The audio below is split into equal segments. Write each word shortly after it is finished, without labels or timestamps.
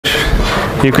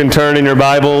You can turn in your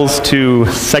Bibles to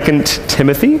 2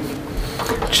 Timothy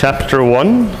chapter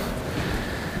 1.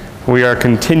 We are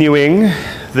continuing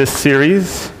this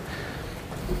series,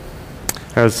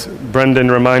 as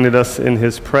Brendan reminded us in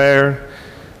his prayer,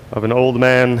 of an old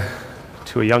man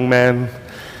to a young man,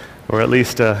 or at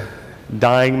least a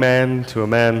dying man to a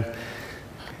man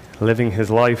living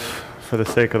his life for the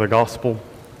sake of the gospel.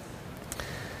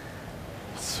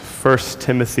 It's 2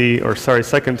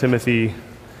 Timothy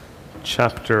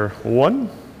chapter 1.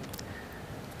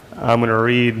 I'm going to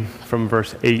read from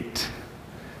verse 8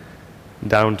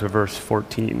 down to verse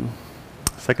 14.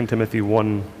 2 Timothy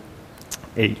 1,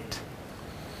 8.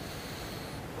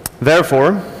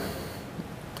 Therefore,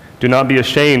 do not be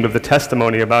ashamed of the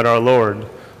testimony about our Lord,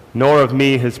 nor of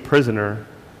me his prisoner,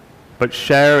 but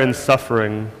share in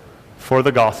suffering for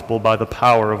the gospel by the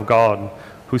power of God,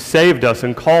 who saved us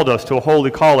and called us to a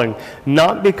holy calling,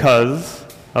 not because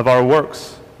of our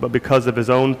works, but because of his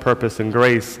own purpose and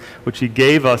grace, which he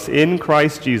gave us in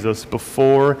Christ Jesus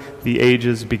before the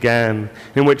ages began,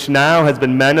 in which now has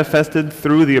been manifested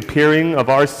through the appearing of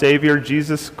our Savior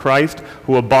Jesus Christ,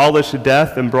 who abolished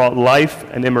death and brought life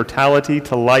and immortality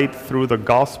to light through the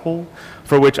gospel,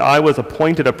 for which I was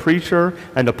appointed a preacher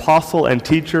and apostle and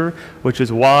teacher, which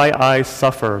is why I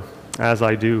suffer as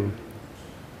I do.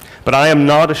 But I am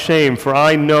not ashamed, for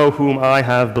I know whom I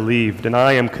have believed, and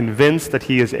I am convinced that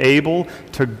he is able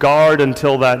to guard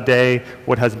until that day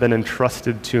what has been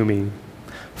entrusted to me.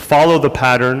 Follow the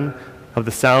pattern of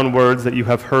the sound words that you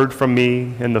have heard from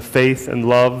me in the faith and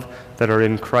love that are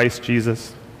in Christ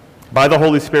Jesus. By the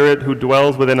Holy Spirit who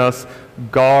dwells within us,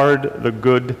 guard the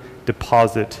good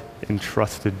deposit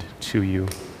entrusted to you.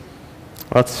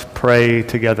 Let's pray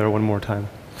together one more time.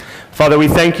 Father, we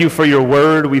thank you for your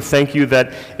word. We thank you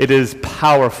that it is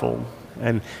powerful.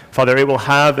 And Father, it will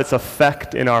have its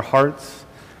effect in our hearts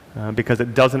because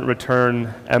it doesn't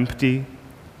return empty.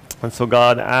 And so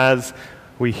God, as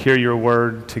we hear your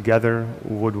word together,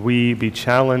 would we be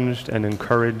challenged and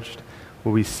encouraged?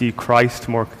 Would we see Christ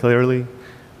more clearly?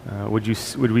 Would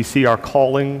we see our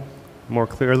calling more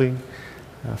clearly?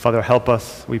 Father, help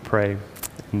us, we pray.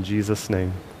 In Jesus'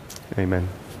 name, amen.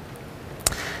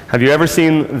 Have you ever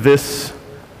seen this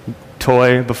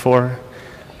toy before?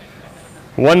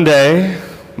 One day,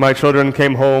 my children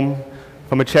came home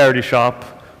from a charity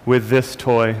shop with this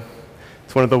toy.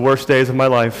 It's one of the worst days of my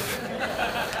life.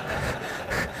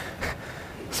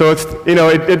 So it's,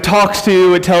 it talks to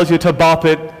you, it tells you to bop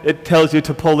it, it tells you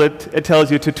to pull it, it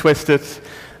tells you to twist it,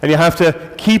 and you have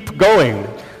to keep going,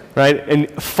 right, and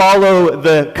follow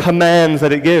the commands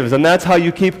that it gives. And that's how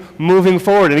you keep moving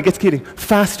forward. And it gets getting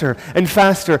faster and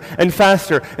faster and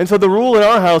faster. And so the rule in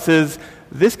our house is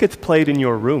this gets played in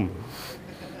your room.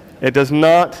 It does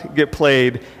not get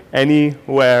played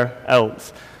anywhere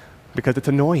else because it's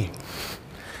annoying.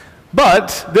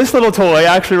 But this little toy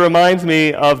actually reminds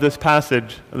me of this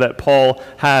passage that Paul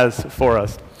has for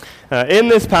us. In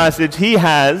this passage, he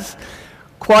has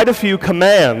quite a few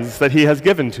commands that he has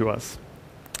given to us.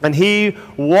 And he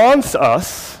wants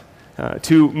us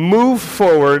to move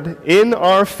forward in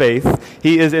our faith.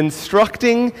 He is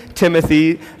instructing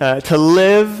Timothy to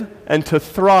live and to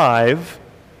thrive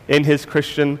in his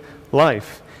Christian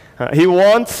life. He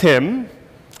wants him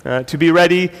to be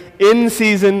ready in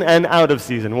season and out of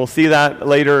season. We'll see that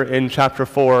later in chapter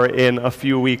 4 in a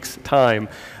few weeks' time.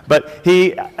 But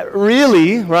he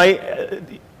really,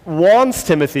 wants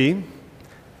Timothy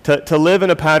to live in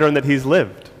a pattern that he's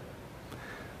lived.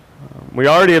 We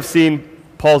already have seen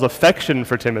Paul's affection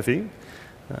for Timothy,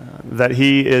 that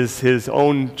he is his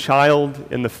own child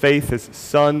in the faith, his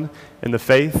son in the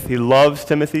faith. He loves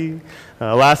Timothy.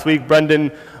 Last week,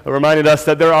 Brendan reminded us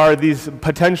that there are these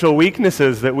potential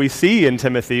weaknesses that we see in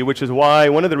Timothy, which is why,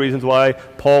 one of the reasons why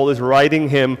Paul is writing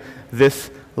him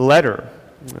this letter.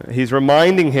 He's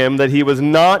reminding him that he was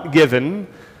not given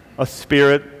a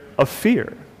spirit of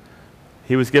fear.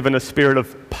 He was given a spirit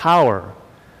of power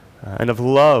and of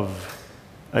love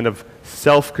and of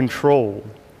self-control.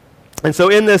 And so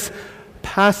in this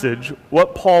passage,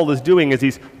 what Paul is doing is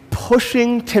he's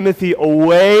pushing Timothy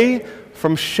away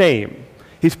from shame.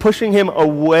 He's pushing him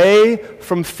away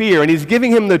from fear, and he's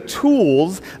giving him the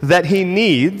tools that he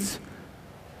needs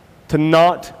to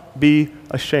not be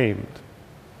ashamed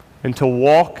and to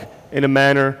walk in a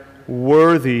manner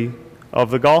worthy of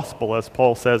the gospel, as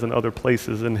Paul says in other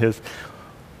places in his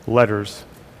letters.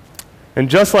 And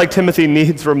just like Timothy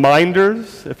needs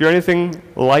reminders, if you're anything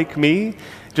like me,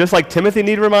 just like Timothy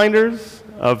needs reminders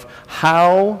of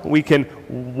how we can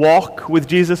walk with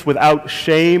Jesus without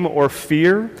shame or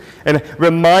fear, and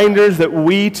reminders that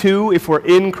we too, if we're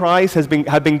in Christ, have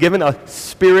been given a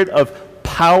spirit of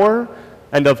power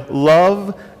and of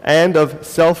love and of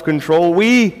self-control.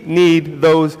 We need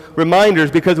those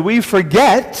reminders because we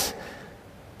forget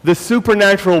the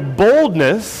supernatural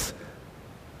boldness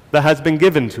that has been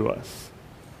given to us.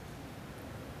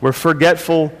 We're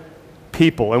forgetful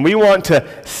people, and we want to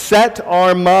set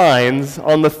our minds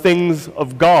on the things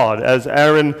of God, as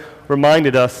Aaron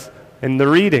reminded us in the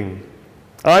reading.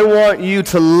 I want you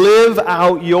to live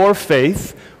out your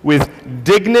faith with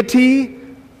dignity,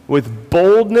 with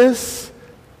boldness,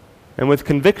 and with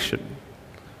conviction.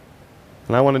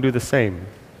 And I want to do the same.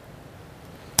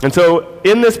 And so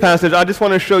in this passage, I just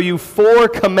want to show you 4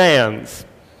 commands.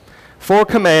 4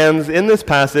 commands in this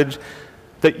passage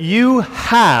that you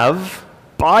have,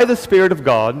 by the Spirit of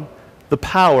God, the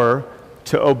power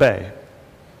to obey.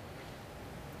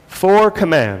 4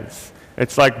 commands.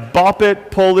 It's like bop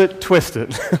it, pull it, twist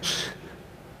it.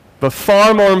 But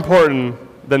far more important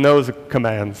than those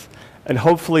commands, and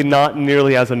hopefully not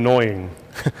nearly as annoying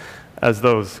as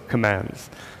those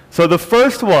commands. So the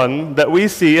first one that we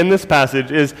see in this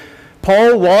passage is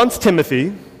Paul wants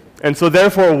Timothy, and so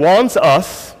therefore wants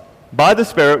us, by the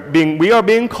Spirit, we are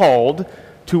being called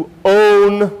to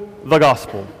own the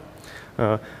gospel.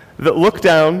 Look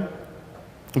down,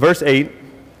 verse 8,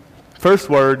 first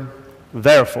word,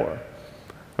 therefore.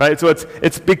 Right? So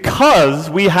it's because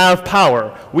we have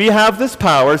power. We have this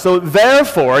power, so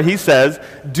therefore, he says,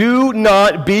 do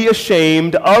not be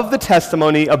ashamed of the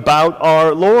testimony about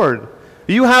our Lord.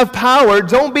 You have power,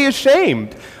 don't be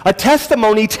ashamed. A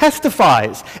testimony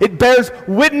testifies. It bears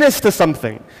witness to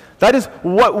something. That is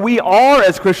what we are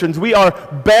as Christians. We are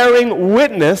bearing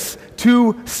witness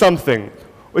to something.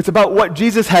 It's about what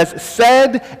Jesus has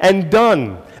said and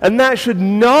done. And that should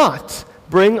not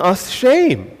bring us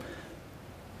shame.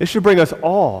 It should bring us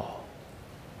awe.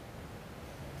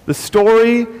 The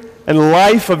story and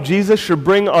life of Jesus should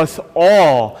bring us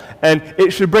awe, and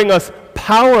it should bring us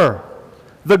power.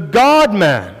 The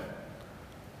God-man,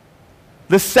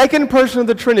 the second person of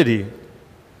the Trinity,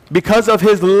 because of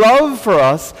his love for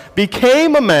us,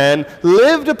 became a man,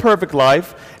 lived a perfect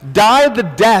life, died the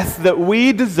death that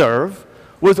we deserve,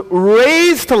 was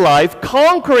raised to life,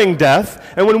 conquering death,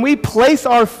 and when we place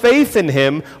our faith in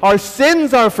him, our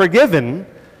sins are forgiven,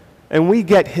 and we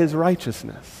get his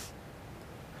righteousness.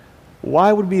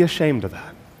 Why would we be ashamed of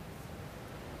that?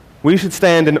 We should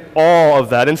stand in awe of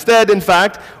that. Instead, in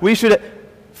fact, we should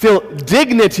feel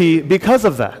dignity because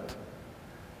of that.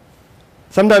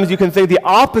 Sometimes you can think the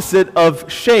opposite of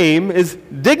shame is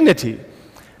dignity.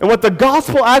 And what the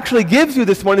gospel actually gives you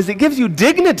this morning is it gives you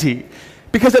dignity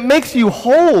because it makes you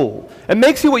whole. It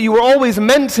makes you what you were always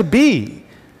meant to be.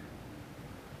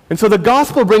 And so the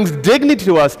gospel brings dignity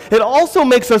to us. It also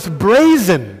makes us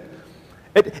brazen.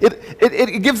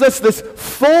 It gives us this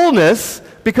fullness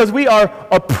because we are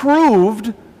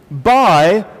approved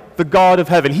by the God of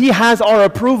heaven. He has our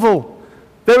approval.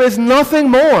 There is nothing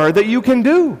more that you can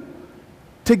do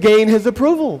to gain his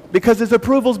approval because his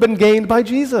approval's been gained by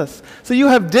Jesus. So you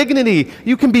have dignity.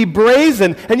 You can be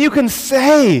brazen, and you can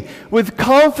say with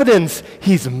confidence,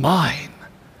 he's mine.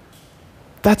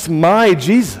 That's my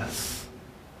Jesus.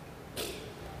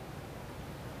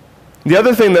 The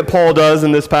other thing that Paul does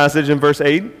in this passage in verse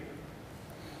 8,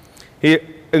 he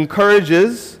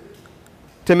encourages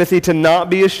Timothy to not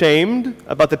be ashamed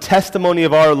about the testimony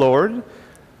of our Lord,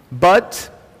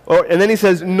 and then he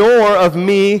says, nor of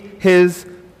me, his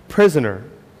prisoner.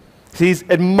 So he's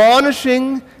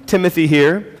admonishing Timothy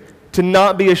here to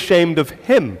not be ashamed of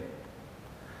him.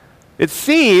 It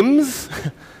seems,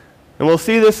 and we'll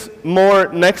see this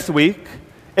more next week,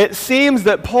 it seems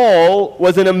that Paul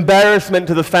was an embarrassment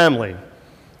to the family.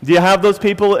 Do you have those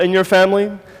people in your family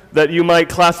that you might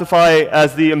classify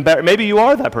as the maybe you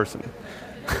are that person.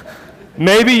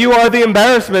 Maybe you are the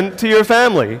embarrassment to your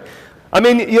family. I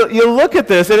mean, you look at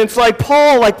this, and it's like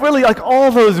Paul, really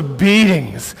all those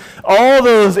beatings, all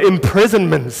those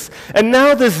imprisonments, and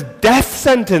now this death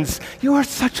sentence. You are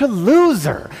such a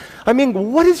loser. I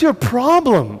mean, what is your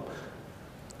problem?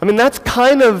 I mean, that's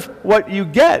kind of what you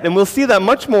get, and we'll see that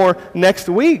much more next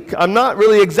week. I'm not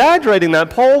really exaggerating that.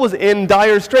 Paul was in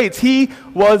dire straits. He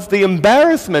was the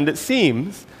embarrassment, it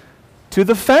seems, to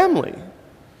the family.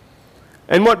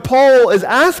 And what Paul is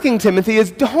asking Timothy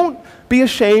is, don't be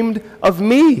ashamed of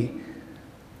me.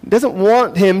 He doesn't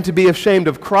want him to be ashamed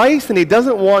of Christ, and he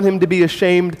doesn't want him to be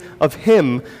ashamed of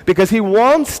him, because he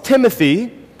wants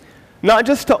Timothy not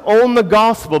just to own the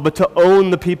gospel, but to own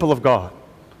the people of God.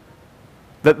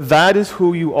 That is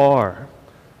who you are.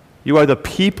 You are the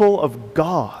people of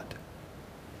God.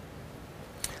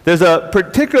 There's a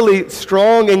particularly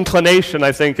strong inclination,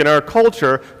 I think, in our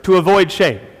culture to avoid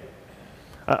shame.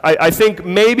 I think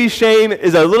maybe shame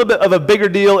is a little bit of a bigger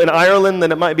deal in Ireland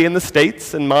than it might be in the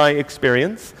States, in my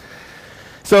experience.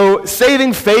 So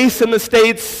saving face in the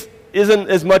States isn't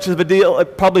as much of a deal.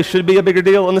 It probably should be a bigger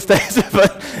deal in the States,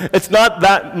 but it's not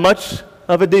that much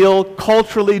of a deal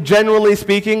culturally, generally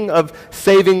speaking, of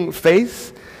saving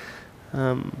face.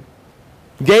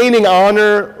 Gaining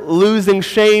honor, losing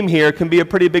shame here can be a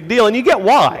pretty big deal, and you get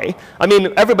why. I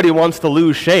mean, everybody wants to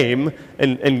lose shame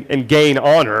and gain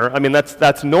honor. I mean,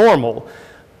 that's normal.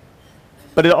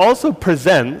 But it also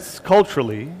presents,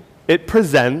 culturally, it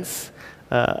presents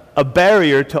a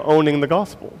barrier to owning the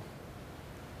gospel.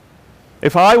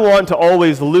 If I want to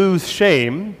always lose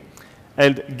shame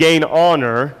and gain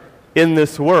honor in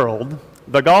this world,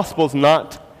 the gospel's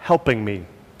not helping me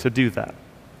to do that.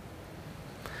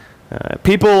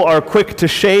 People are quick to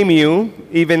shame you,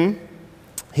 even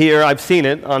here. I've seen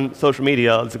it on social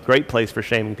media. It's a great place for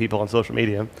shaming people on social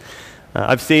media.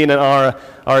 I've seen in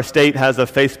our state has a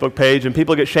Facebook page, and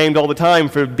people get shamed all the time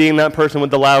for being that person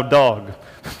with the loud dog.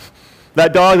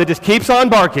 That dog that just keeps on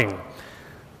barking.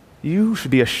 You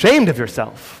should be ashamed of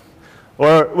yourself.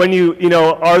 Or when you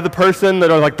are the person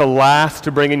that are like the last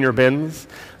to bring in your bins,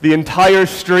 the entire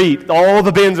street, all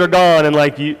the bins are gone, and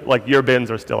like your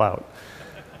bins are still out.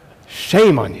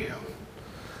 Shame on you.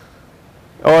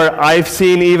 Or I've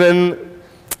seen even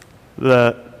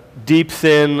the deep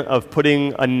sin of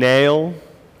putting a nail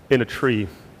in a tree.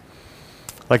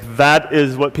 Like that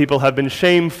is what people have been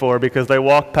shamed for because they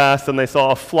walked past and they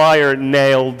saw a flyer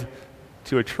nailed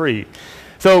to a tree.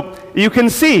 So you can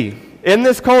see in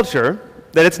this culture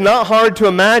that it's not hard to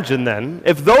imagine then,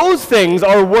 if those things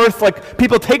are worth, like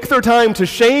people take their time to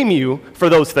shame you for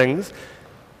those things,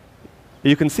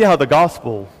 you can see how the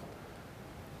gospel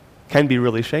can be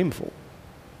really shameful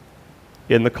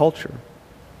in the culture.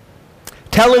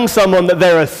 Telling someone that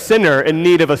they're a sinner in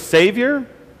need of a savior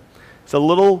is a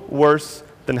little worse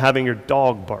than having your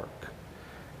dog bark.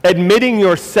 Admitting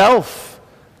yourself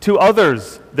to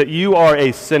others that you are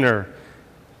a sinner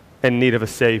in need of a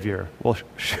savior, well,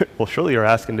 surely you're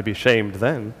asking to be shamed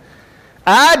then.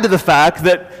 Add to the fact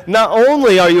that not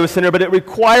only are you a sinner, but it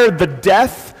required the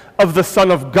death of the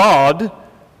Son of God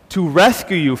to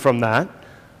rescue you from that.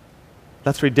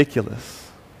 That's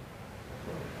ridiculous.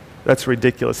 That's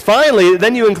ridiculous. Finally,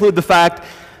 then you include the fact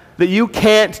that you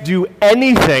can't do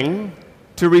anything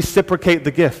to reciprocate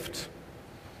the gift.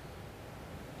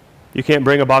 You can't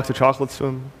bring a box of chocolates to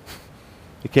him.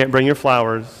 You can't bring your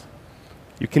flowers.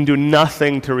 You can do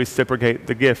nothing to reciprocate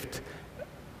the gift,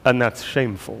 and that's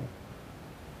shameful.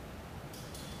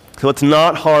 So it's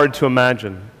not hard to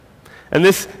imagine. And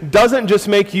this doesn't just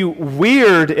make you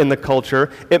weird in the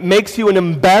culture, it makes you an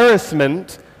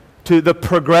embarrassment to the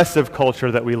progressive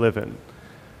culture that we live in.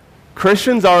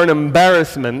 Christians are an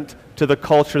embarrassment to the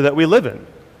culture that we live in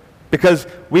because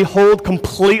we hold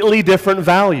completely different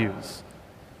values.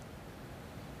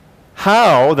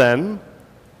 How, then,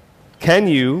 can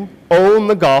you own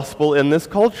the gospel in this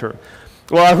culture?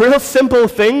 Well, a real simple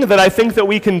thing that I think that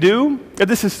we can do, and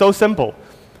this is so simple.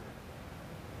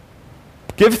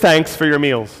 Give thanks for your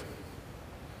meals.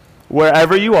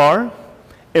 Wherever you are,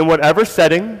 in whatever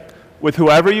setting, with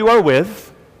whoever you are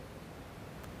with,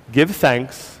 give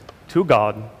thanks to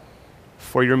God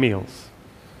for your meals.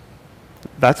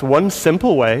 That's one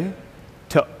simple way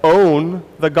to own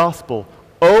the gospel.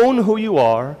 Own who you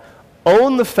are,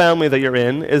 own the family that you're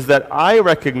in, is that I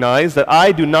recognize that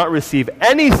I do not receive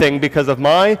anything because of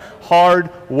my hard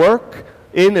work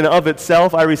in and of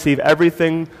itself. I receive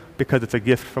everything because it's a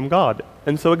gift from God.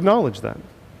 And so acknowledge that.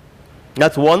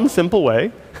 That's one simple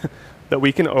way that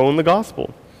we can own the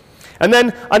gospel. And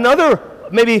then another,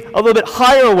 maybe a little bit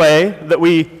higher way that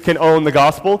we can own the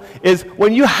gospel is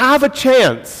when you have a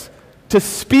chance to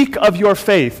speak of your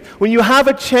faith, when you have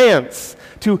a chance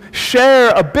to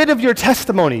share a bit of your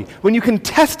testimony, when you can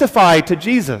testify to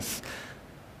Jesus,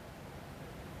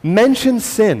 mention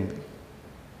sin,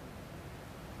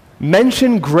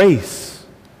 mention grace,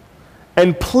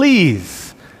 and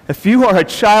please, if you are a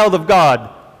child of God,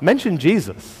 mention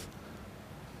Jesus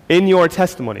in your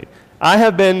testimony. I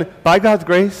have been, by God's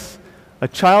grace, a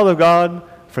child of God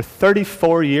for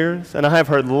 34 years, and I have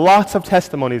heard lots of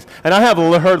testimonies, and I have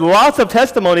heard lots of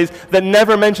testimonies that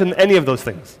never mention any of those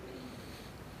things.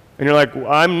 And you're like,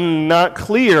 I'm not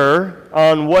clear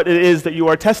on what it is that you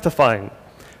are testifying.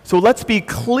 So let's be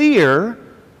clear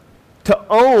to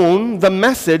own the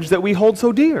message that we hold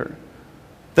so dear,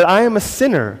 that I am a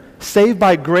sinner, saved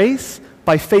by grace,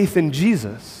 by faith in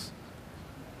Jesus.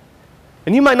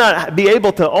 And you might not be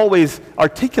able to always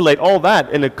articulate all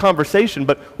that in a conversation,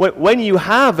 but when you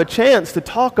have a chance to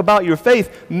talk about your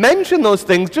faith, mention those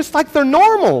things just like they're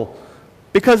normal.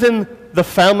 Because in the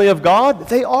family of God,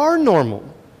 they are normal.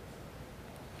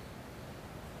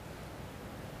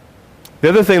 The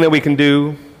other thing that we can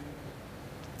do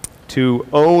to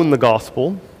own the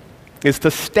gospel is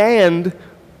to stand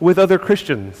with other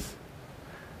Christians.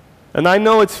 And I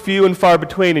know it's few and far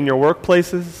between in your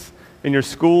workplaces, in your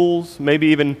schools, maybe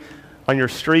even on your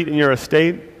street, in your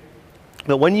estate.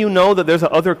 But when you know that there's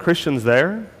other Christians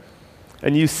there,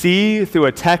 and you see through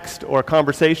a text or a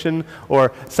conversation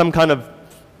or some kind of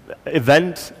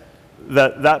event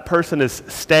that that person is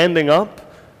standing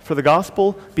up for the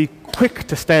gospel, be quick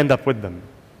to stand up with them,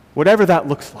 whatever that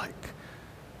looks like.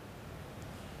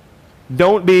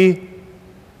 Don't be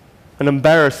an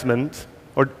embarrassment,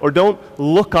 or don't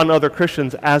look on other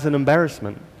Christians as an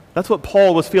embarrassment. That's what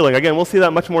Paul was feeling. Again, we'll see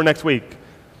that much more next week.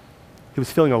 He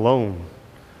was feeling alone.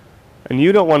 And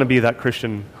you don't want to be that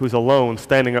Christian who's alone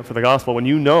standing up for the gospel when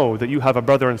you know that you have a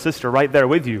brother and sister right there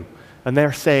with you, and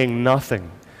they're saying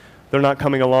nothing. They're not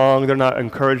coming along, they're not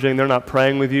encouraging, they're not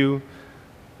praying with you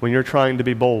when you're trying to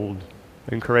be bold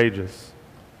and courageous.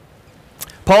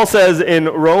 Paul says in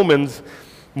Romans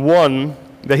 1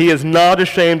 that he is not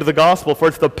ashamed of the gospel, for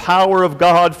it's the power of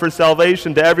God for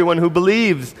salvation to everyone who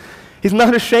believes. He's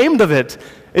not ashamed of it.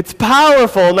 It's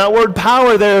powerful, and that word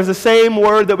power there is the same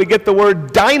word that we get the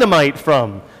word dynamite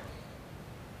from.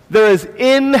 There is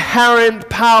inherent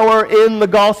power in the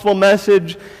gospel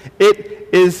message. It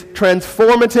is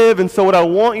transformative, and so what I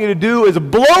want you to do is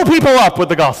blow people up with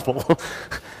the gospel.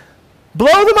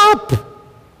 Blow them up.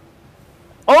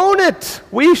 Own it.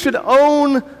 We should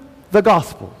own the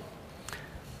gospel.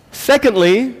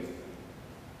 Secondly,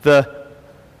 the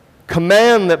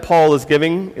command that Paul is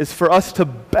giving is for us to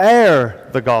bear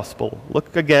the gospel.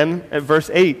 Look again at verse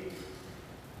 8.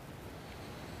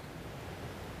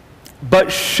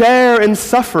 But share in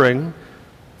suffering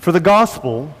for the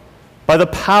gospel by the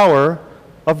power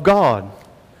of God.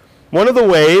 One of the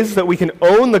ways that we can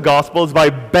own the gospel is by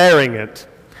bearing it.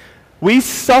 We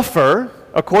suffer,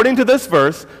 according to this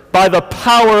verse, by the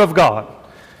power of God.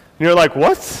 And you're like,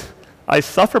 what? I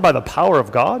suffer by the power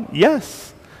of God?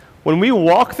 Yes. When we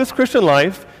walk this Christian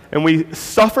life and we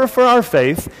suffer for our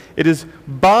faith, it is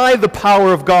by the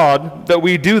power of God that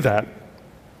we do that.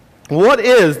 What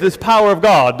is this power of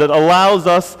God that allows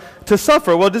us to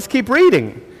suffer? Well, just keep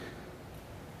reading.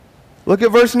 Look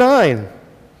at verse 9.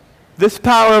 This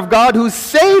power of God who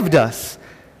saved us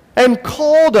and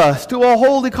called us to a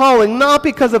holy calling, not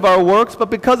because of our works, but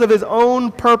because of his own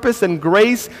purpose and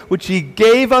grace, which he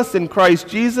gave us in Christ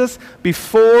Jesus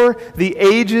before the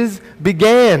ages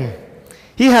began.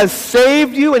 He has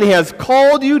saved you and he has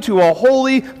called you to a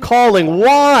holy calling.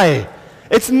 Why?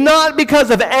 It's not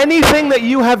because of anything that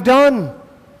you have done.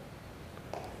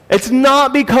 It's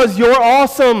not because you're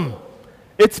awesome.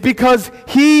 It's because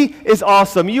he is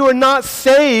awesome. You are not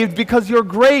saved because you're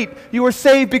great. You are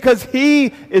saved because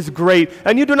he is great.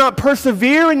 And you do not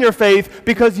persevere in your faith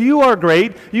because you are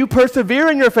great. You persevere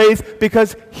in your faith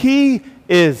because he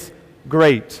is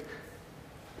great.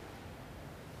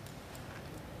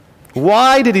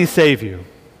 Why did he save you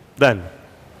then?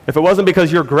 If it wasn't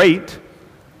because you're great,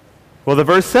 well, the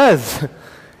verse says,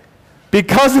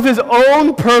 because of his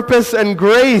own purpose and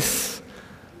grace.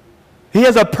 He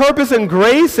has a purpose and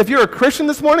grace. If you're a Christian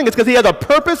this morning, it's because he has a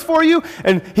purpose for you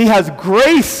and he has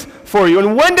grace for you.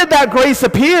 And when did that grace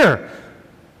appear?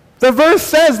 The verse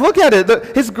says, look at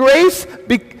it, his grace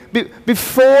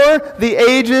before the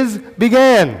ages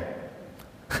began.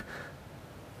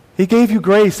 He gave you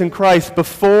grace in Christ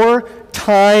before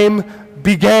time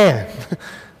began.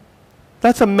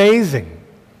 That's amazing.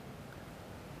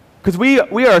 Because we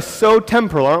are so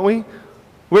temporal, aren't we?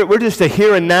 We're just a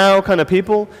here and now kind of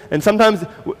people, and sometimes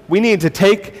we need to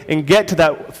take and get to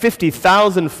that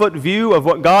 50,000-foot view of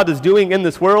what God is doing in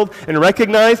this world and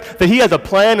recognize that he has a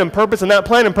plan and purpose, and that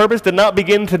plan and purpose did not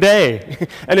begin today,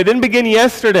 and it didn't begin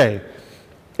yesterday.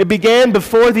 It began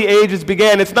before the ages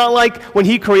began. It's not like when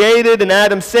he created and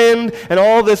Adam sinned and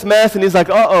all this mess, and he's like,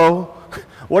 uh-oh,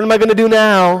 what am I going to do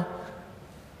now?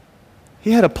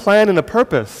 He had a plan and a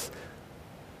purpose.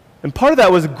 And part of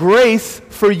that was grace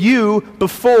for you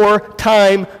before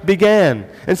time began.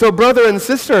 And so, brother and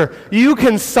sister, you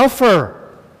can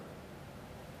suffer.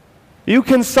 You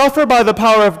can suffer by the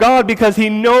power of God because he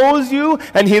knows you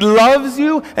and he loves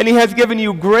you and he has given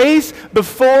you grace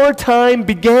before time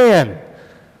began.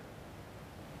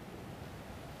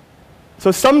 So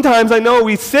sometimes I know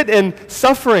we sit in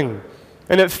suffering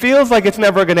and it feels like it's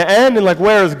never going to end and like,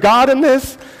 where is God in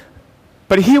this?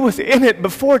 But he was in it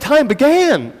before time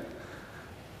began.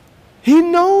 He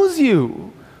knows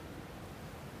you.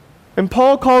 And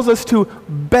Paul calls us to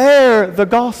bear the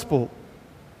gospel.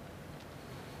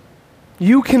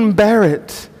 You can bear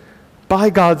it by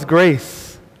God's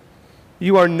grace,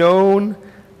 you are known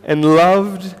and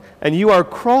loved, and you are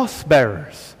cross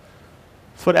bearers.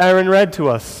 That's what Aaron read to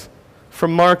us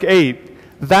from Mark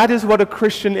 8. That is what a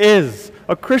Christian is.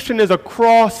 A Christian is a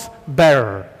cross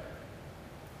bearer.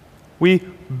 We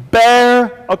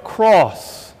bear a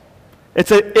cross.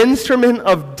 It's an instrument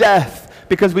of death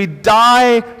because we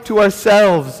die to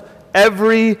ourselves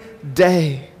every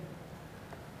day.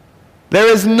 There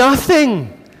is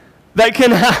nothing that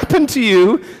can happen to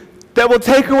you that will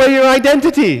take away your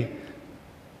identity.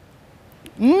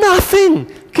 Nothing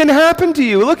can happen to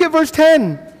you. Look at verse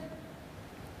 10.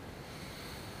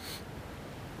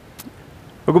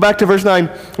 We'll go back to verse 9.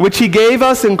 Which he gave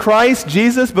us in Christ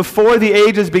Jesus before the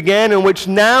ages began, and which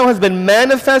now has been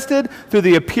manifested through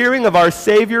the appearing of our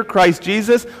Savior Christ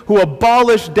Jesus, who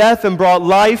abolished death and brought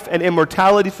life and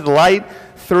immortality to the light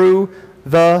through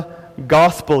the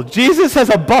gospel. Jesus has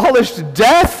abolished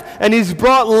death and he's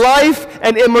brought life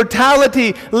and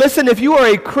immortality. Listen, if you are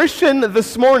a Christian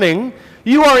this morning,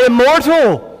 you are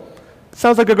immortal.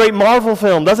 Sounds like a great Marvel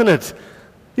film, doesn't it?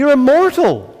 You're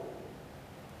immortal.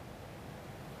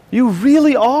 You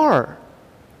really are.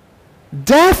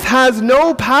 Death has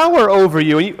no power over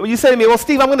you. And you say to me, well,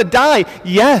 Steve, I'm going to die.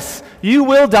 Yes, you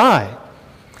will die.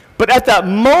 But at that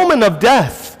moment of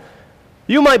death,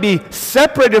 you might be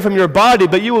separated from your body,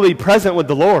 but you will be present with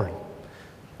the Lord.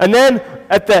 And then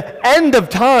at the end of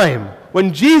time,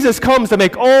 when Jesus comes to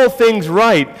make all things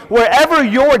right, wherever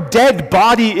your dead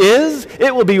body is,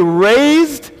 it will be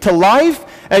raised to life,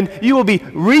 and you will be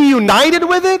reunited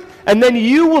with it, and then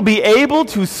you will be able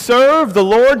to serve the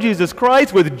Lord Jesus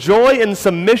Christ with joy and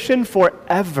submission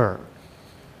forever.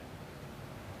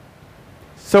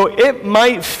 So it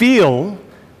might feel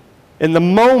in the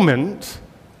moment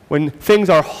when things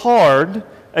are hard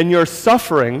and you're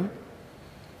suffering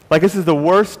like this is the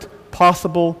worst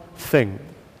possible thing.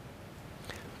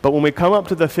 But when we come up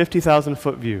to the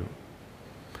 50,000-foot view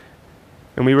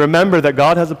and we remember that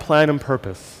God has a plan and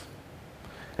purpose,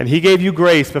 and he gave you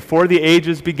grace before the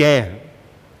ages began,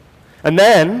 and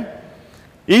then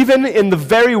even in the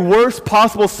very worst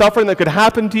possible suffering that could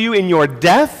happen to you in your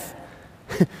death,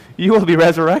 you will be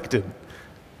resurrected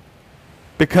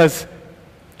because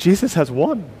Jesus has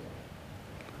won.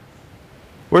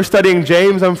 We're studying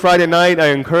James on Friday night. I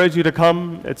encourage you to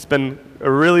come. It's been a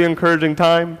really encouraging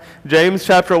time. James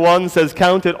chapter 1 says,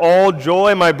 "Count it all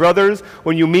joy, my brothers,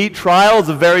 when you meet trials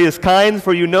of various kinds,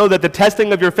 for you know that the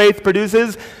testing of your faith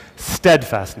produces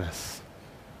steadfastness.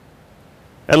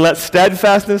 And let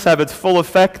steadfastness have its full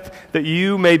effect, that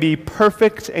you may be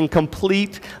perfect and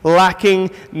complete, lacking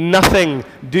nothing."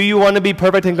 Do you want to be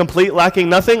perfect and complete, lacking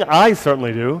nothing? I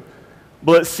certainly do.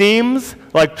 But it seems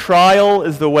like trial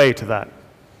is the way to that.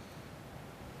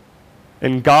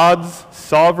 In God's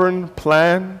sovereign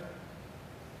plan,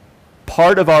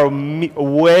 part of our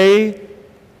way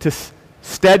to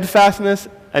steadfastness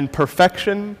and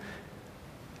perfection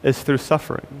is through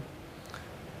suffering.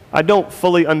 I don't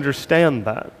fully understand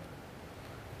that,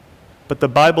 but the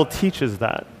Bible teaches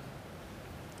that.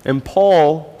 And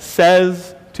Paul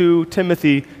says to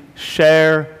Timothy,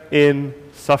 share in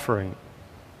suffering.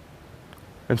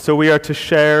 And so we are to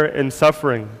share in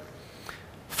suffering.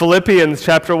 Philippians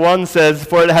chapter 1 says,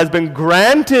 "For it has been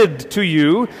granted to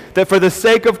you that for the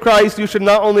sake of Christ you should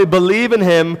not only believe in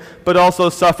him, but also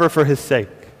suffer for his sake."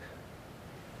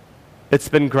 It's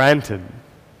been granted.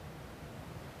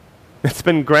 It's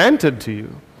been granted to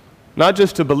you, not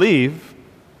just to believe,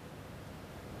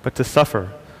 but to suffer.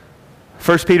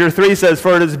 1 Peter 3 says,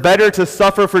 "For it is better to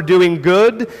suffer for doing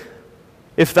good,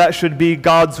 if that should be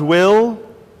God's will,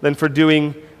 than for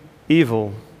doing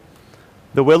evil."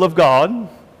 The will of God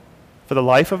for the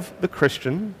life of the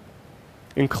Christian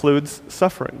includes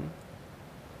suffering.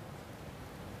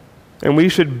 And we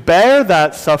should bear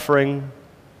that suffering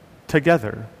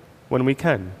together when we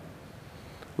can.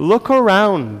 Look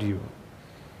around you.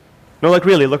 No, like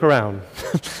really, look around.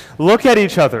 Look at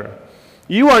each other.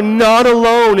 You are not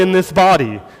alone in this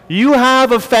body. You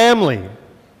have a family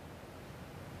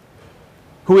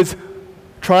who is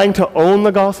trying to own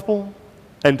the gospel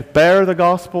and bear the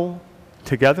gospel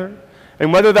together.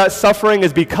 And whether that suffering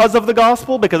is because of the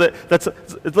gospel, because it's a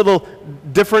little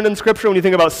different in Scripture when you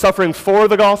think about suffering for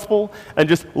the gospel and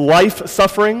just life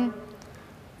suffering.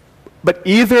 But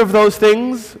either of those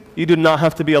things, you do not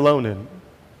have to be alone in.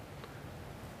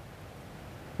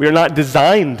 We are not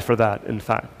designed for that, in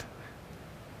fact.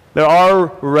 There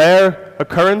are rare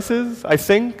occurrences, I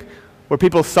think, where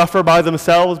people suffer by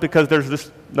themselves because there's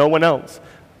just no one else.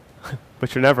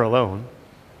 But you're never alone,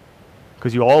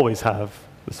 because you always have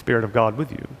the Spirit of God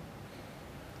with you.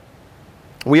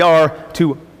 We are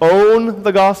to own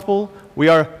the gospel. we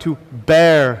are to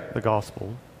bear the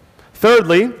gospel.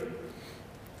 Thirdly,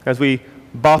 as we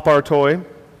bop our toy,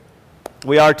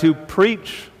 we are to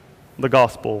preach the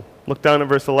gospel. Look down at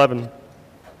verse 11.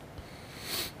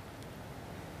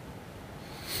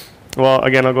 Well,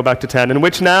 again, I'll go back to 10. "In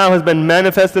which now has been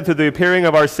manifested through the appearing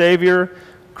of our Savior,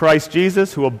 Christ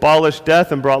Jesus, who abolished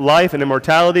death and brought life and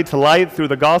immortality to light through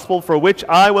the gospel, for which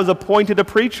I was appointed a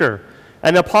preacher,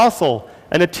 an apostle,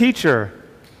 and a teacher,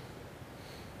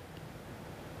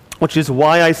 which is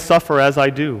why I suffer as I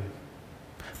do.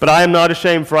 But I am not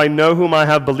ashamed, for I know whom I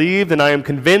have believed, and I am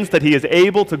convinced that he is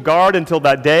able to guard until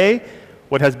that day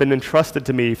what has been entrusted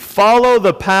to me. Follow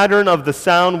the pattern of the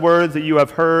sound words that you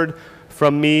have heard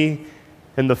from me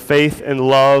in the faith and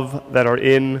love that are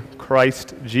in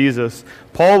Christ Jesus."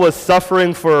 Paul was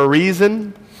suffering for a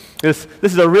reason. This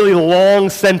is a really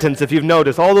long sentence, if you've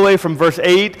noticed. All the way from verse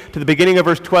 8 to the beginning of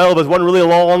verse 12 is one really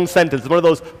long sentence. It's one of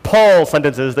those Paul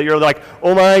sentences that you're like,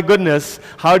 oh my goodness,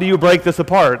 how do you break this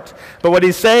apart? But what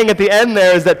he's saying at the end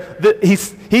there is that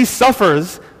he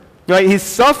suffers, right? He's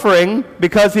suffering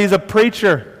because he's a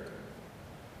preacher.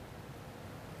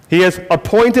 He is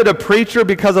appointed a preacher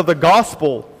because of the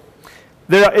gospel.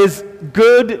 There is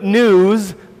good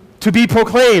news to be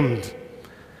proclaimed.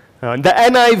 The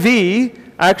NIV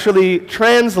actually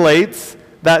translates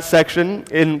that section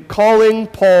in calling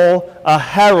Paul a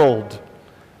herald.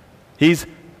 We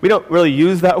don't really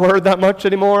use that word that much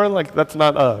anymore. Like, that's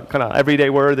not a kind of everyday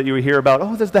word that you would hear about.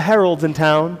 Oh, there's the heralds in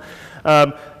town.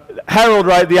 Herald,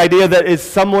 right, the idea that is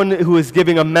someone who is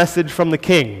giving a message from the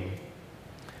king.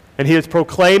 And he is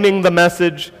proclaiming the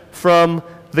message from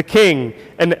the king.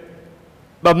 And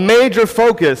a major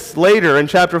focus later in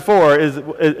chapter 4 is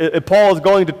Paul is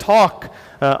going to talk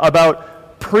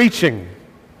about preaching.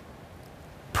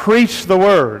 Preach the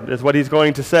word is what he's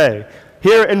going to say.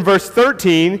 Here in verse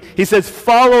 13, he says,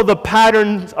 follow the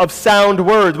patterns of sound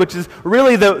words, which is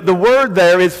really the word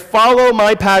there is follow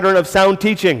my pattern of sound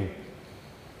teaching.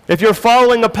 If you're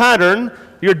following a pattern,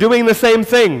 you're doing the same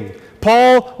thing.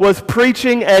 Paul was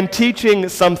preaching and teaching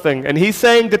something, and he's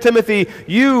saying to Timothy,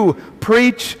 you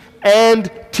preach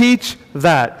and teach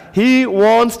that. He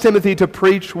wants Timothy to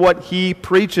preach what he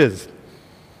preaches.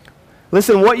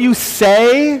 Listen, what you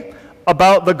say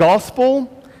about the gospel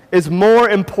is more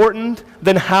important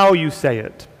than how you say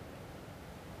it.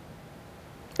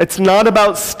 It's not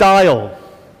about style.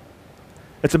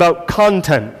 It's about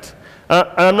content. And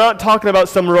I'm not talking about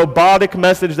some robotic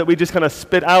message that we just kind of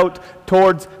spit out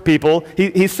towards people.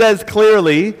 He says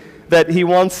clearly that he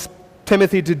wants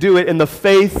Timothy to do it in the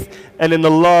faith and in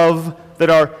the love that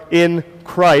are in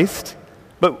Christ.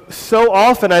 But so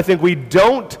often I think we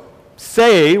don't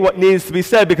say what needs to be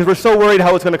said because we're so worried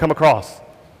how it's going to come across.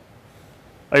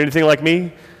 Are you anything like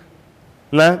me?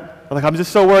 I'm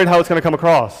just so worried how it's going to come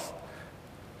across.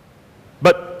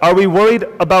 But are we worried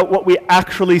about what we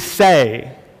actually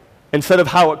say instead of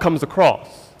how it comes across?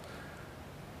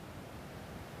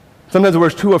 Sometimes we're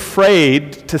too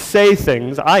afraid to say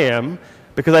things, I am,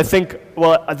 because I think,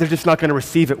 well, they're just not going to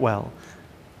receive it well.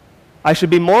 I should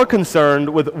be more concerned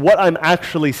with what I'm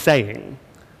actually saying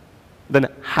than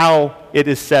how it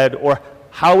is said or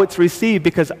how it's received,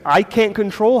 because I can't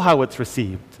control how it's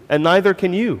received, and neither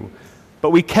can you. But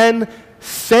we can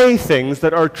say things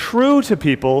that are true to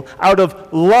people out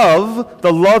of love,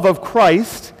 the love of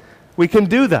Christ. We can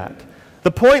do that.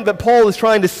 The point that Paul is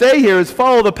trying to say here is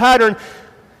follow the pattern.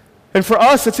 And for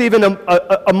us, it's even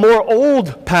a more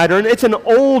old pattern. It's an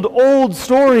old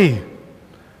story.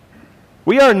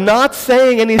 We are not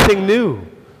saying anything new.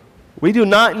 We do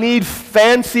not need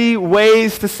fancy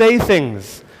ways to say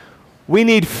things. We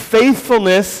need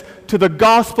faithfulness to the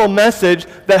gospel message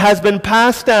that has been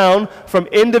passed down from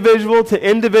individual to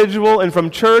individual and from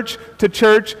church to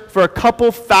church for a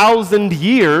couple thousand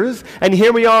years. And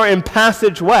here we are in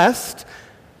Passage West,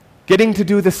 getting to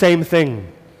do the same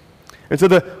thing. And so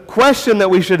the question that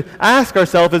we should ask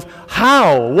ourselves is,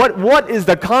 how? What is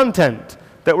the content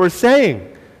that we're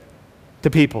saying to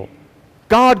people?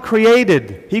 God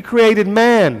created. He created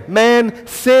man. Man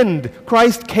sinned.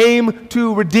 Christ came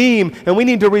to redeem, and we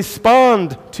need to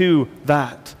respond to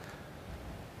that.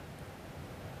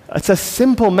 It's a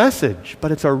simple message,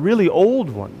 but it's a really old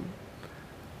one.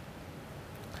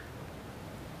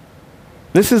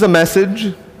 This is a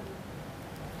message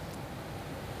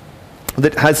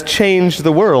that has changed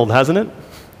the world, hasn't it?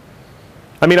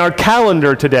 I mean, our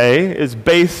calendar today is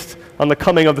based on the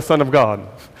coming of the Son of God.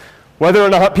 Whether or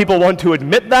not people want to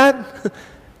admit that,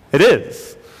 it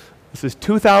is. This is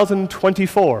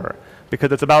 2024,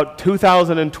 because it's about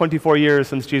 2024 years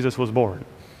since Jesus was born.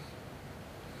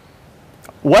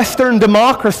 Western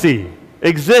democracy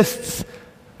exists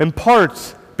in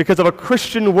part because of a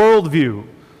Christian worldview.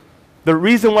 The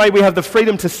reason why we have the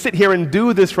freedom to sit here and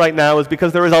do this right now is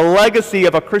because there is a legacy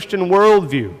of a Christian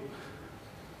worldview.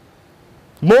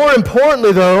 More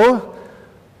importantly, though,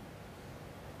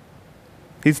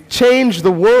 He's changed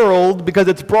the world because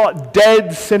it's brought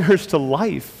dead sinners to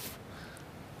life.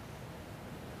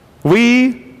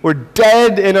 We were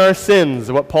dead in our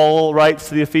sins, what Paul writes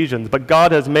to the Ephesians, but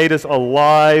God has made us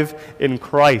alive in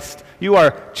Christ. You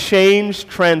are changed,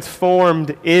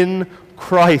 transformed in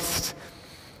Christ.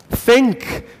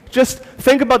 Just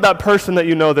think about that person that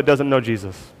you know that doesn't know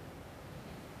Jesus.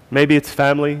 Maybe it's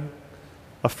family,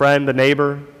 a friend, a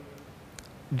neighbor.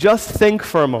 Just think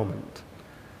for a moment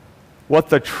what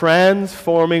the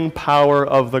transforming power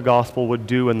of the gospel would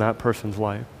do in that person's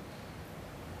life.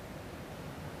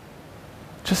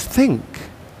 Just think.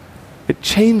 It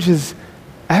changes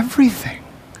everything.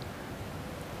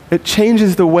 It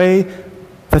changes the way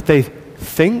that they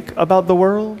think about the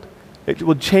world. It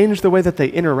would change the way that they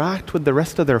interact with the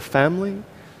rest of their family.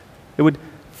 It would,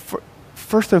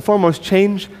 first and foremost,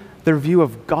 change their view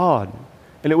of God.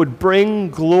 And it would bring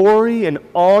glory and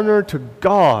honor to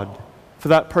God for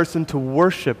that person to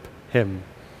worship Him.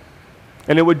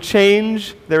 And it would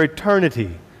change their eternity.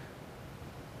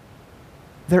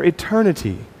 Their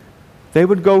eternity. They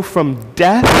would go from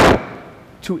death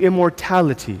to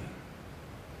immortality.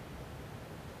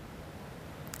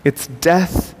 It's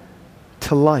death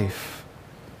to life.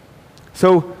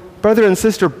 So, brother and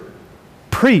sister,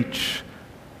 preach.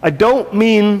 I don't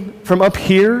mean from up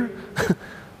here.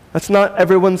 That's not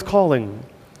everyone's calling.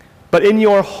 But in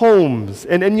your homes,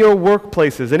 and in your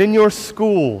workplaces, and in your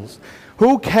schools,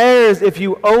 who cares if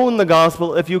you own the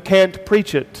gospel if you can't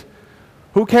preach it?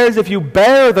 Who cares if you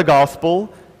bear the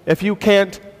gospel if you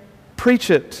can't preach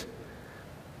it?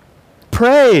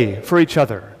 Pray for each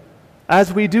other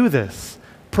as we do this.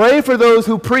 Pray for those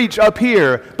who preach up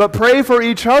here, but pray for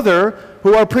each other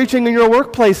who are preaching in your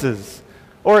workplaces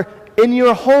or in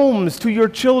your homes to your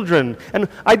children. And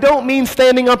I don't mean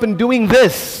standing up and doing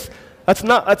this. That's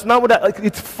not what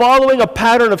it's following a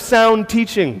pattern of sound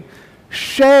teaching.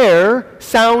 Share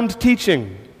sound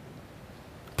teaching.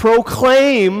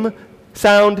 Proclaim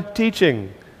sound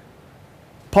teaching.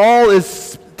 Paul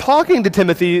is talking to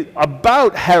Timothy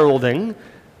about heralding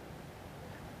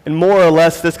in more or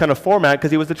less this kind of format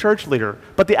because he was the church leader.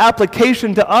 But the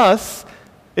application to us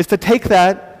is to take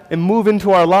that and move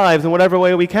into our lives in whatever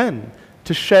way we can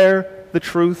to share the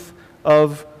truth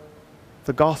of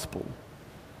the gospel.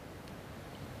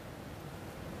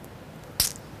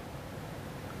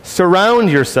 Surround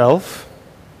yourself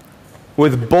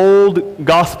with bold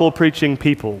gospel-preaching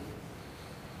people.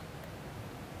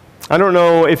 I don't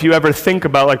know if you ever think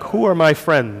about, like, who are my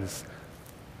friends?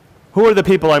 Who are the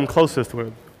people I'm closest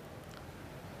with?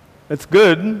 It's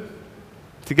good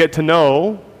to get to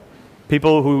know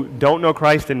people who don't know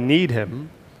Christ and need Him.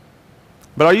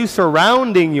 But are you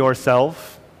surrounding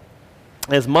yourself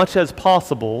as much as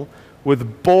possible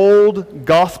with bold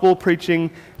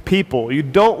gospel-preaching people? You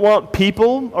don't want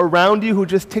people around you who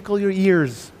just tickle your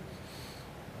ears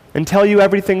and tell you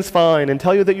everything's fine and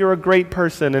tell you that you're a great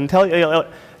person and tell you,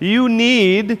 you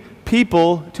need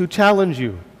people to challenge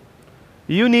you.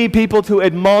 You need people to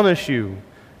admonish you.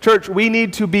 Church, we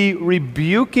need to be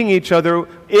rebuking each other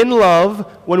in love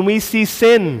when we see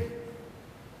sin.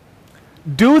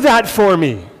 Do that for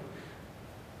me.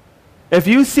 If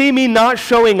you see me not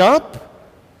showing up,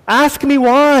 ask me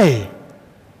why.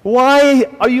 Why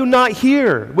are you not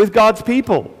here with God's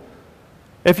people?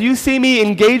 If you see me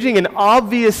engaging in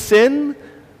obvious sin,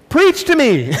 preach to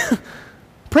me.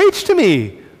 Preach to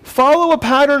me. Follow a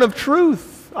pattern of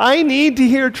truth. I need to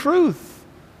hear truth.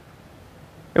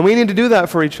 And we need to do that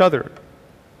for each other.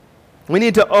 We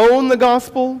need to own the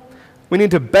gospel. We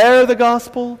need to bear the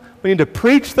gospel. We need to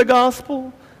preach the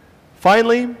gospel.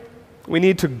 Finally, we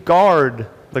need to guard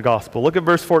the gospel. Look at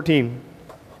verse 14.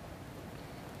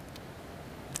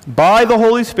 By the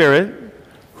Holy Spirit,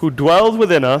 who dwells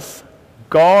within us,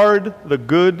 guard the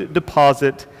good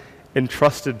deposit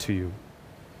entrusted to you.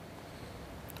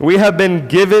 We have been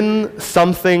given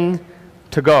something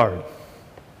to guard.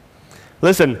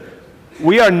 Listen,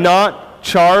 we are not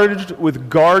charged with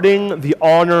guarding the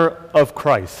honor of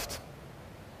Christ.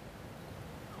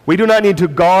 We do not need to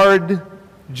guard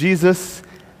Jesus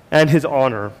and His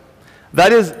honor.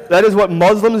 That is what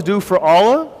Muslims do for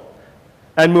Allah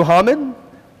and Muhammad.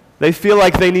 They feel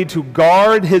like they need to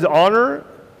guard His honor.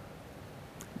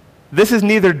 This is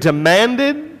neither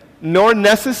demanded nor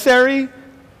necessary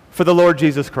for the Lord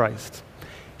Jesus Christ.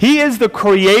 He is the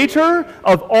creator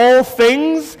of all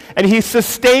things, and He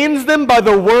sustains them by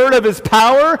the word of His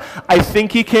power. I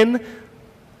think He can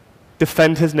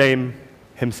defend His name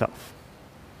himself.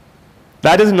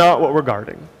 That is not what we're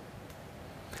guarding.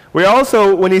 We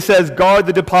also, when he says guard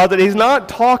the deposit, he's not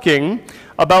talking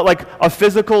about like a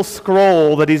physical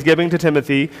scroll that he's giving to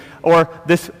Timothy or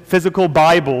this physical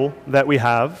Bible that we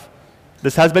have.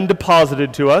 This has been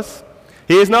deposited to us.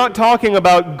 He is not talking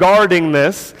about guarding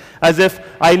this as if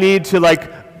I need to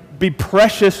like be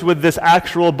precious with this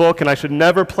actual book and I should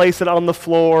never place it on the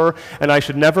floor and I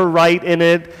should never write in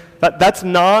it. That's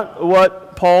not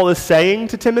what Paul is saying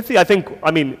to Timothy.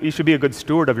 I mean, you should be a good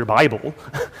steward of your Bible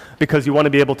because you want to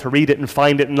be able to read it and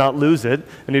find it and not lose it,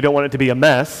 and you don't want it to be a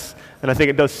mess. And I think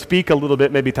it does speak a little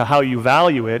bit maybe to how you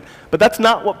value it, but that's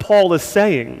not what Paul is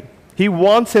saying. He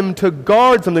wants him to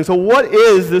guard something. So what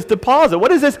is this deposit?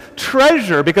 What is this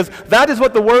treasure? Because that is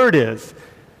what the word is.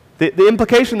 The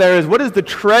implication there is, what is the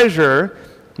treasure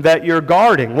that you're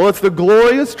guarding? Well, it's the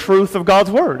glorious truth of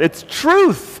God's word. It's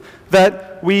truth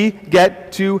that we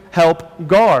get to help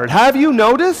guard. Have you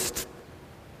noticed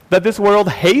that this world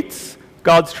hates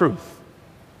God's truth?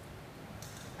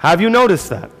 Have you noticed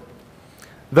that?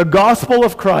 The gospel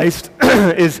of Christ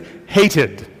is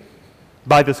hated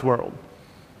by this world.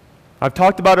 I've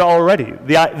talked about it already.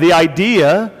 The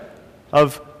idea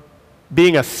of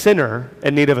being a sinner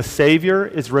in need of a Savior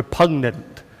is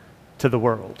repugnant to the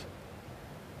world.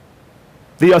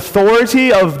 The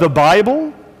authority of the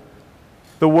Bible,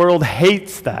 the world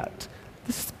hates that.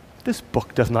 This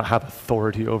book does not have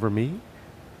authority over me.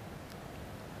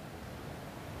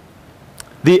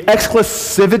 The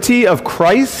exclusivity of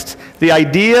Christ, the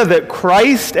idea that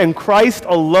Christ and Christ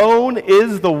alone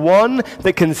is the one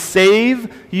that can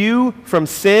save you from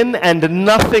sin and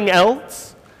nothing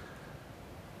else,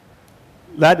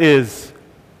 that is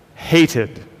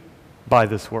hated by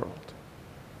this world.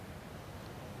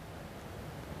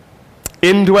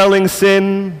 Indwelling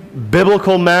sin,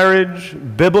 biblical marriage,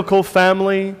 biblical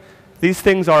family, these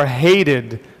things are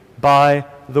hated by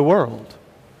the world.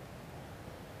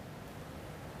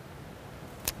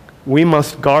 We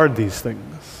must guard these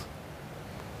things.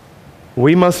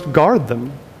 We must guard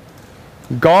them.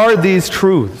 Guard these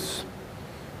truths.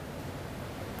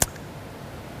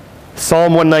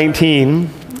 Psalm 119,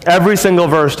 every single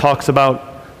verse talks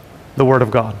about the Word of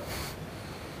God.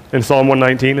 In Psalm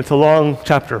 119, it's a long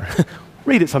chapter.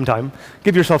 Read it sometime.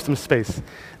 Give yourself some space.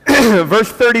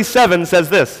 Verse 37 says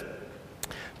this,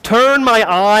 "Turn my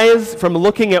eyes from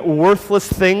looking at worthless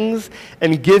things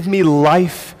and give me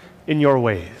life in your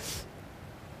ways."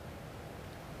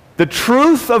 The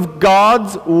truth of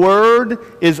God's word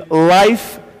is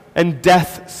life and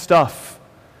death stuff.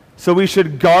 So we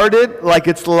should guard it like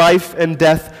it's life and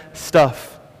death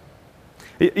stuff.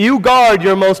 You guard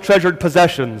your most treasured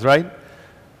possessions, right?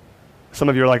 Some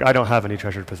of you are like, I don't have any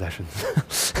treasured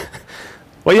possessions.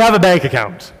 Well, you have a bank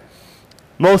account.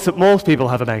 Most people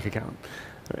have a bank account.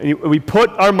 We put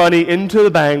our money into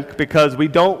the bank because we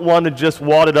don't want to just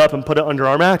wad it up and put it under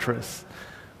our mattress.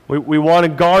 We want to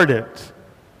guard it.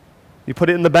 You put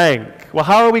it in the bank. Well,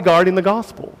 how are we guarding the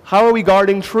gospel? How are we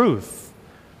guarding truth?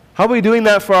 How are we doing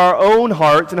that for our own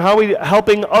hearts, and how are we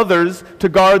helping others to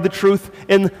guard the truth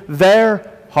in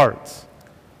their hearts?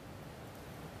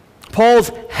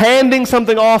 Paul's handing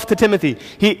something off to Timothy.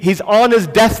 He's on his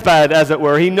deathbed, as it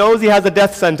were. He knows he has a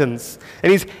death sentence,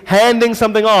 and he's handing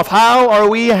something off. How are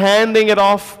we handing it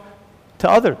off to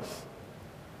others?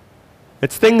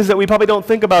 It's things that we probably don't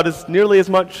think about as nearly as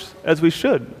much as we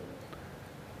should.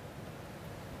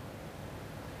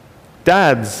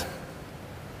 Dads,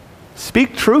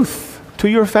 speak truth to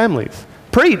your families.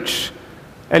 Preach.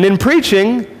 And in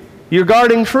preaching, you're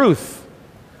guarding truth.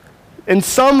 In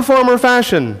some form or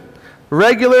fashion.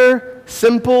 Regular,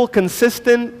 simple,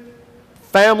 consistent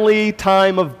family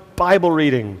time of Bible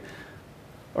reading.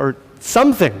 Or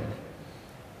something.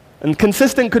 And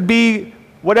consistent could be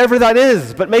whatever that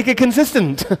is, but make it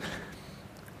consistent.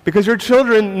 Because your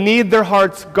children need their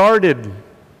hearts guarded.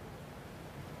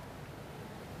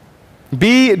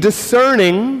 Be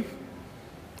discerning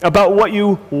about what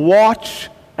you watch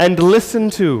and listen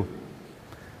to.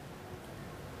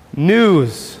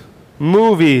 News,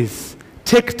 movies,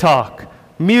 TikTok,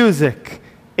 music,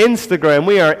 Instagram.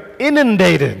 We are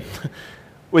inundated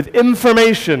with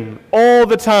information all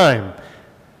the time.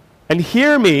 And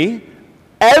hear me,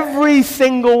 every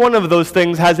single one of those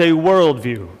things has a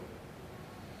worldview.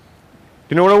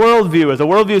 You know what a worldview is? A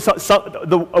worldview is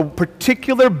a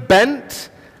particular bent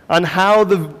on how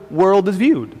the world is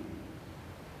viewed.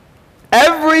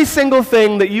 Every single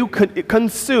thing that you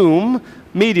consume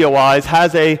media-wise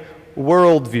has a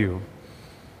worldview.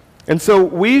 And so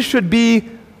we should be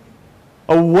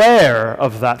aware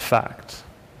of that fact.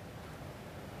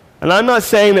 And I'm not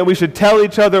saying that we should tell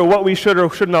each other what we should or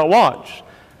should not watch.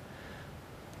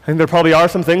 And there probably are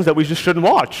some things that we just shouldn't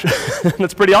watch.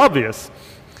 That's pretty obvious.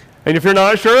 And if you're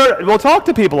not sure, we'll talk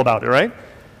to people about it, right?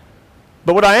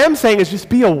 But what I am saying is just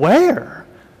be aware.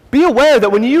 Be aware that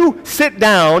when you sit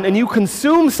down and you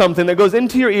consume something that goes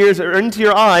into your ears or into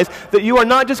your eyes, that you are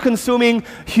not just consuming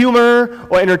humor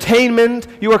or entertainment,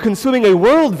 you are consuming a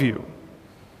worldview.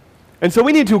 And so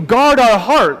we need to guard our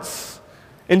hearts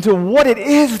into what it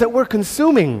is that we're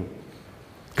consuming.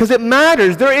 Because it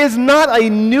matters. There is not a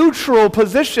neutral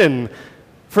position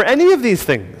for any of these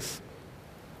things.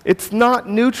 It's not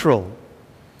neutral.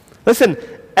 Listen,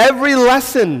 every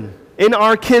lesson in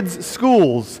our kids'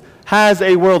 schools has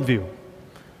a worldview.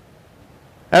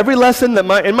 Every lesson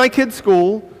that in my kids'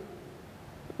 school,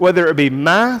 whether it be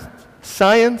math,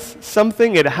 science,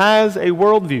 something, it has a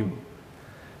worldview.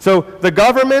 So the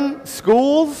government,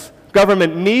 schools,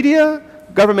 government media,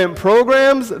 government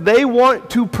programs, they want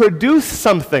to produce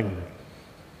something.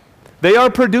 They are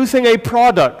producing a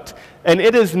product, and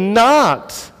it is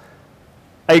not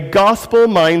a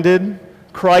gospel-minded,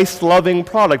 Christ-loving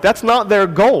product. That's not their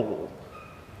goal.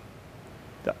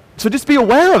 So just be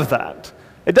aware of that.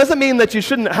 It doesn't mean that you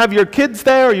shouldn't have your kids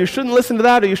there, or you shouldn't listen to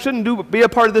that, or you shouldn't be a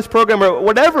part of this program, or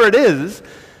whatever it is.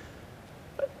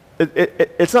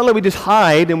 It's not like we just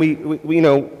hide and we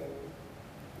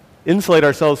insulate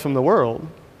ourselves from the world,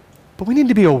 but we need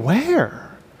to be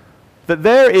aware that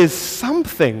there is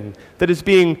something that is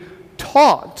being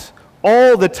taught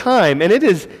all the time, and it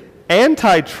is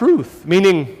anti-truth,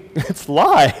 meaning it's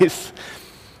lies.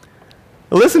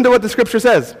 Listen to what the scripture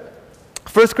says.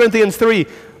 1 Corinthians 3,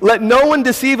 let no one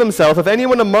deceive himself. If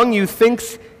anyone among you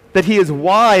thinks that he is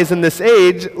wise in this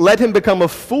age, let him become a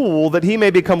fool that he may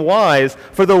become wise.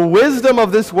 For the wisdom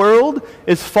of this world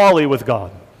is folly with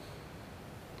God.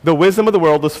 The wisdom of the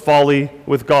world is folly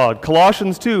with God.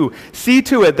 Colossians 2, see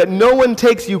to it that no one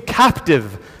takes you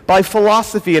captive by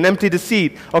philosophy and empty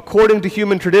deceit, according to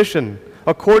human tradition,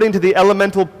 according to the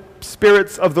elemental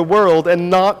spirits of the world, and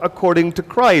not according to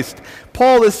Christ.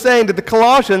 Paul is saying to the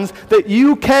Colossians that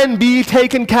you can be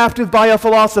taken captive by a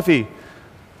philosophy.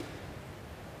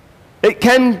 It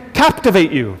can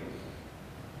captivate you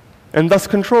and thus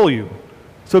control you.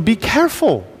 So be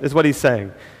careful, is what he's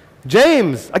saying.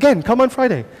 James, again, come on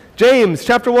Friday. James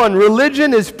chapter 1,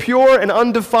 religion is pure and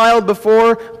undefiled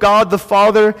before God the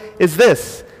Father is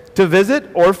this, to visit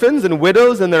orphans and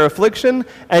widows in their affliction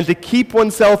and to keep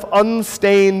oneself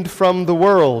unstained from the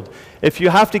world. If you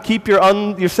have to keep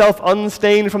yourself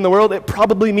unstained from the world, it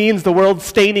probably means the world's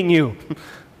staining you.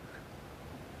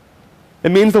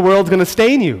 It means the world's going to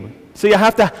stain you. So you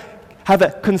have to have a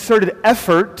concerted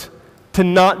effort to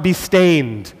not be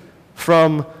stained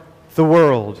from the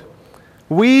world.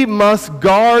 We must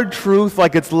guard truth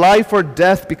like it's life or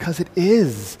death, because it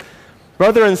is.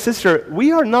 Brother and sister,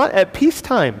 we are not at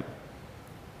peacetime.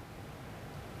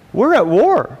 We're at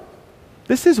war.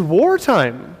 This is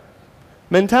wartime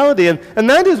mentality. And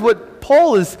that is what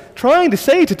Paul is trying to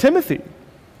say to Timothy.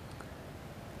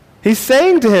 He's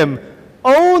saying to him,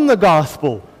 own the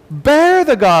gospel, bear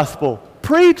the gospel,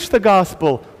 preach the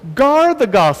gospel, guard the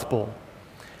gospel.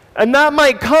 And that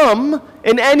might come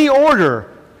in any order,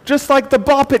 just like the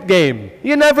Bop It game.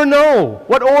 You never know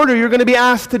what order you're going to be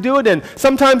asked to do it in.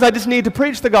 Sometimes I just need to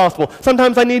preach the gospel.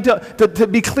 Sometimes I need to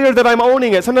be clear that I'm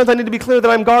owning it. Sometimes I need to be clear that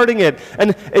I'm guarding it.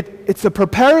 And it's a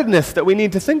preparedness that we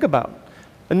need to think about.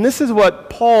 And this is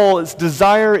what Paul's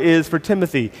desire is for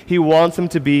Timothy. He wants him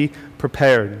to be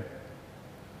prepared.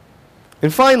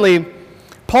 And finally,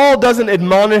 Paul doesn't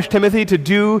admonish Timothy to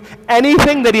do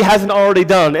anything that he hasn't already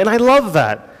done. And I love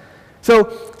that.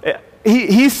 So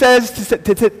he says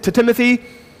to Timothy,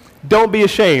 don't be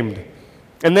ashamed.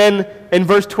 And then in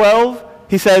verse 12,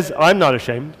 he says, I'm not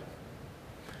ashamed.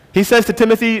 He says to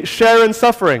Timothy, share in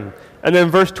suffering. And then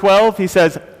in verse 12, he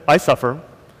says, I suffer.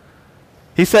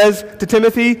 He says to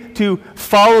Timothy to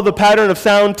follow the pattern of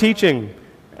sound teaching.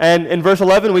 And in verse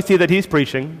 11, we see that he's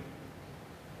preaching.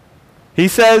 He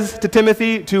says to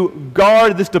Timothy to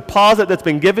guard this deposit that's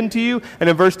been given to you. And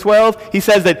in verse 12, he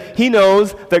says that he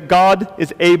knows that God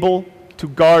is able to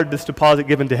guard this deposit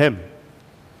given to him.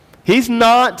 He's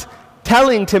not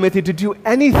telling Timothy to do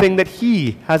anything that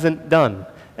he hasn't done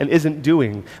and isn't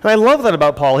doing. And I love that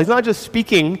about Paul. He's not just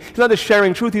speaking, he's not just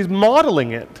sharing truth, he's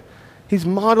modeling it. He's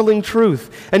modeling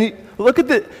truth. And look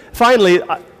at finally,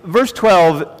 verse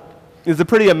 12 is a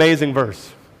pretty amazing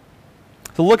verse.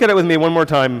 So look at it with me one more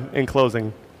time in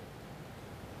closing.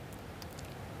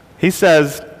 He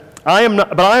says, I am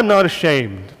not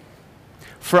ashamed,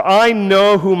 for I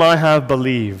know whom I have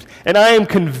believed, and I am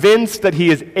convinced that he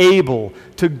is able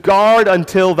to guard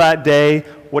until that day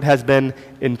what has been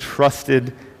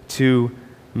entrusted to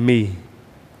me.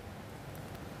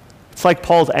 It's like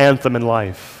Paul's anthem in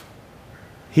life.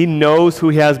 He knows who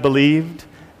he has believed,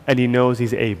 and he knows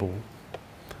he's able.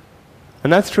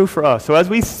 And that's true for us. So as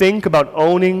we think about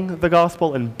owning the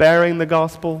gospel and bearing the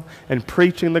gospel and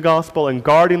preaching the gospel and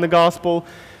guarding the gospel,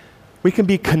 we can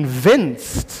be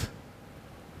convinced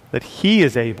that he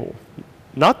is able.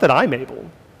 Not that I'm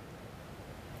able,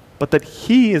 but that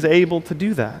he is able to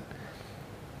do that.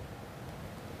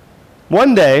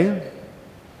 One day,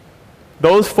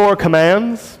 those 4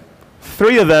 commands,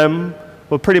 3 of them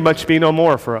will pretty much be no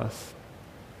more for us.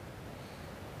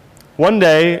 One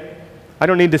day, I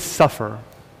don't need to suffer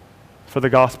for the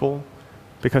gospel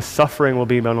because suffering will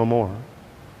be no more.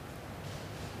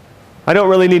 I don't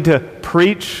really need to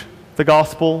preach the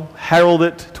gospel, herald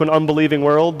it to an unbelieving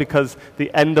world because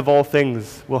the end of all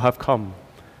things will have come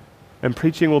and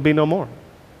preaching will be no more.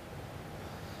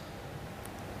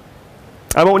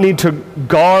 I won't need to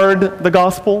guard the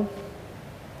gospel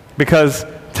because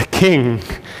the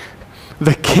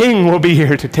king will be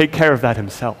here to take care of that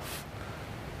himself.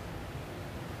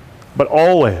 But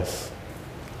always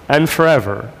and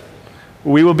forever,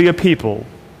 we will be a people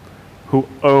who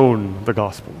own the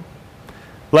gospel.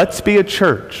 Let's be a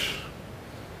church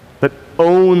that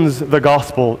owns the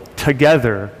gospel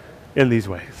together in these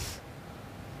ways.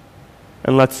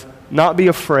 And let's not be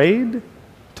afraid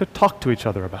to talk to each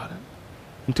other about it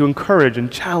and to encourage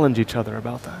and challenge each other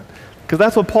about that. Because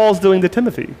that's what Paul's doing to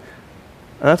Timothy.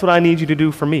 And that's what I need you to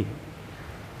do for me.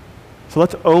 So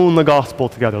let's own the gospel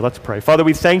together. Let's pray. Father,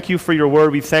 we thank you for your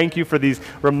word. We thank you for these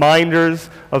reminders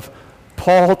of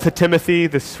Paul to Timothy,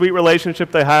 the sweet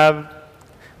relationship they have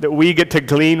that we get to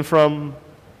glean from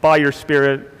by your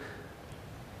Spirit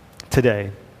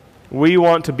today. We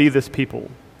want to be this people.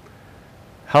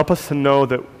 Help us to know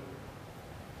that,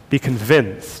 be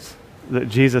convinced that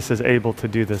Jesus is able to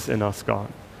do this in us,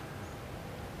 God.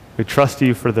 We trust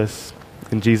you for this.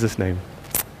 In Jesus' name,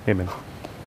 amen.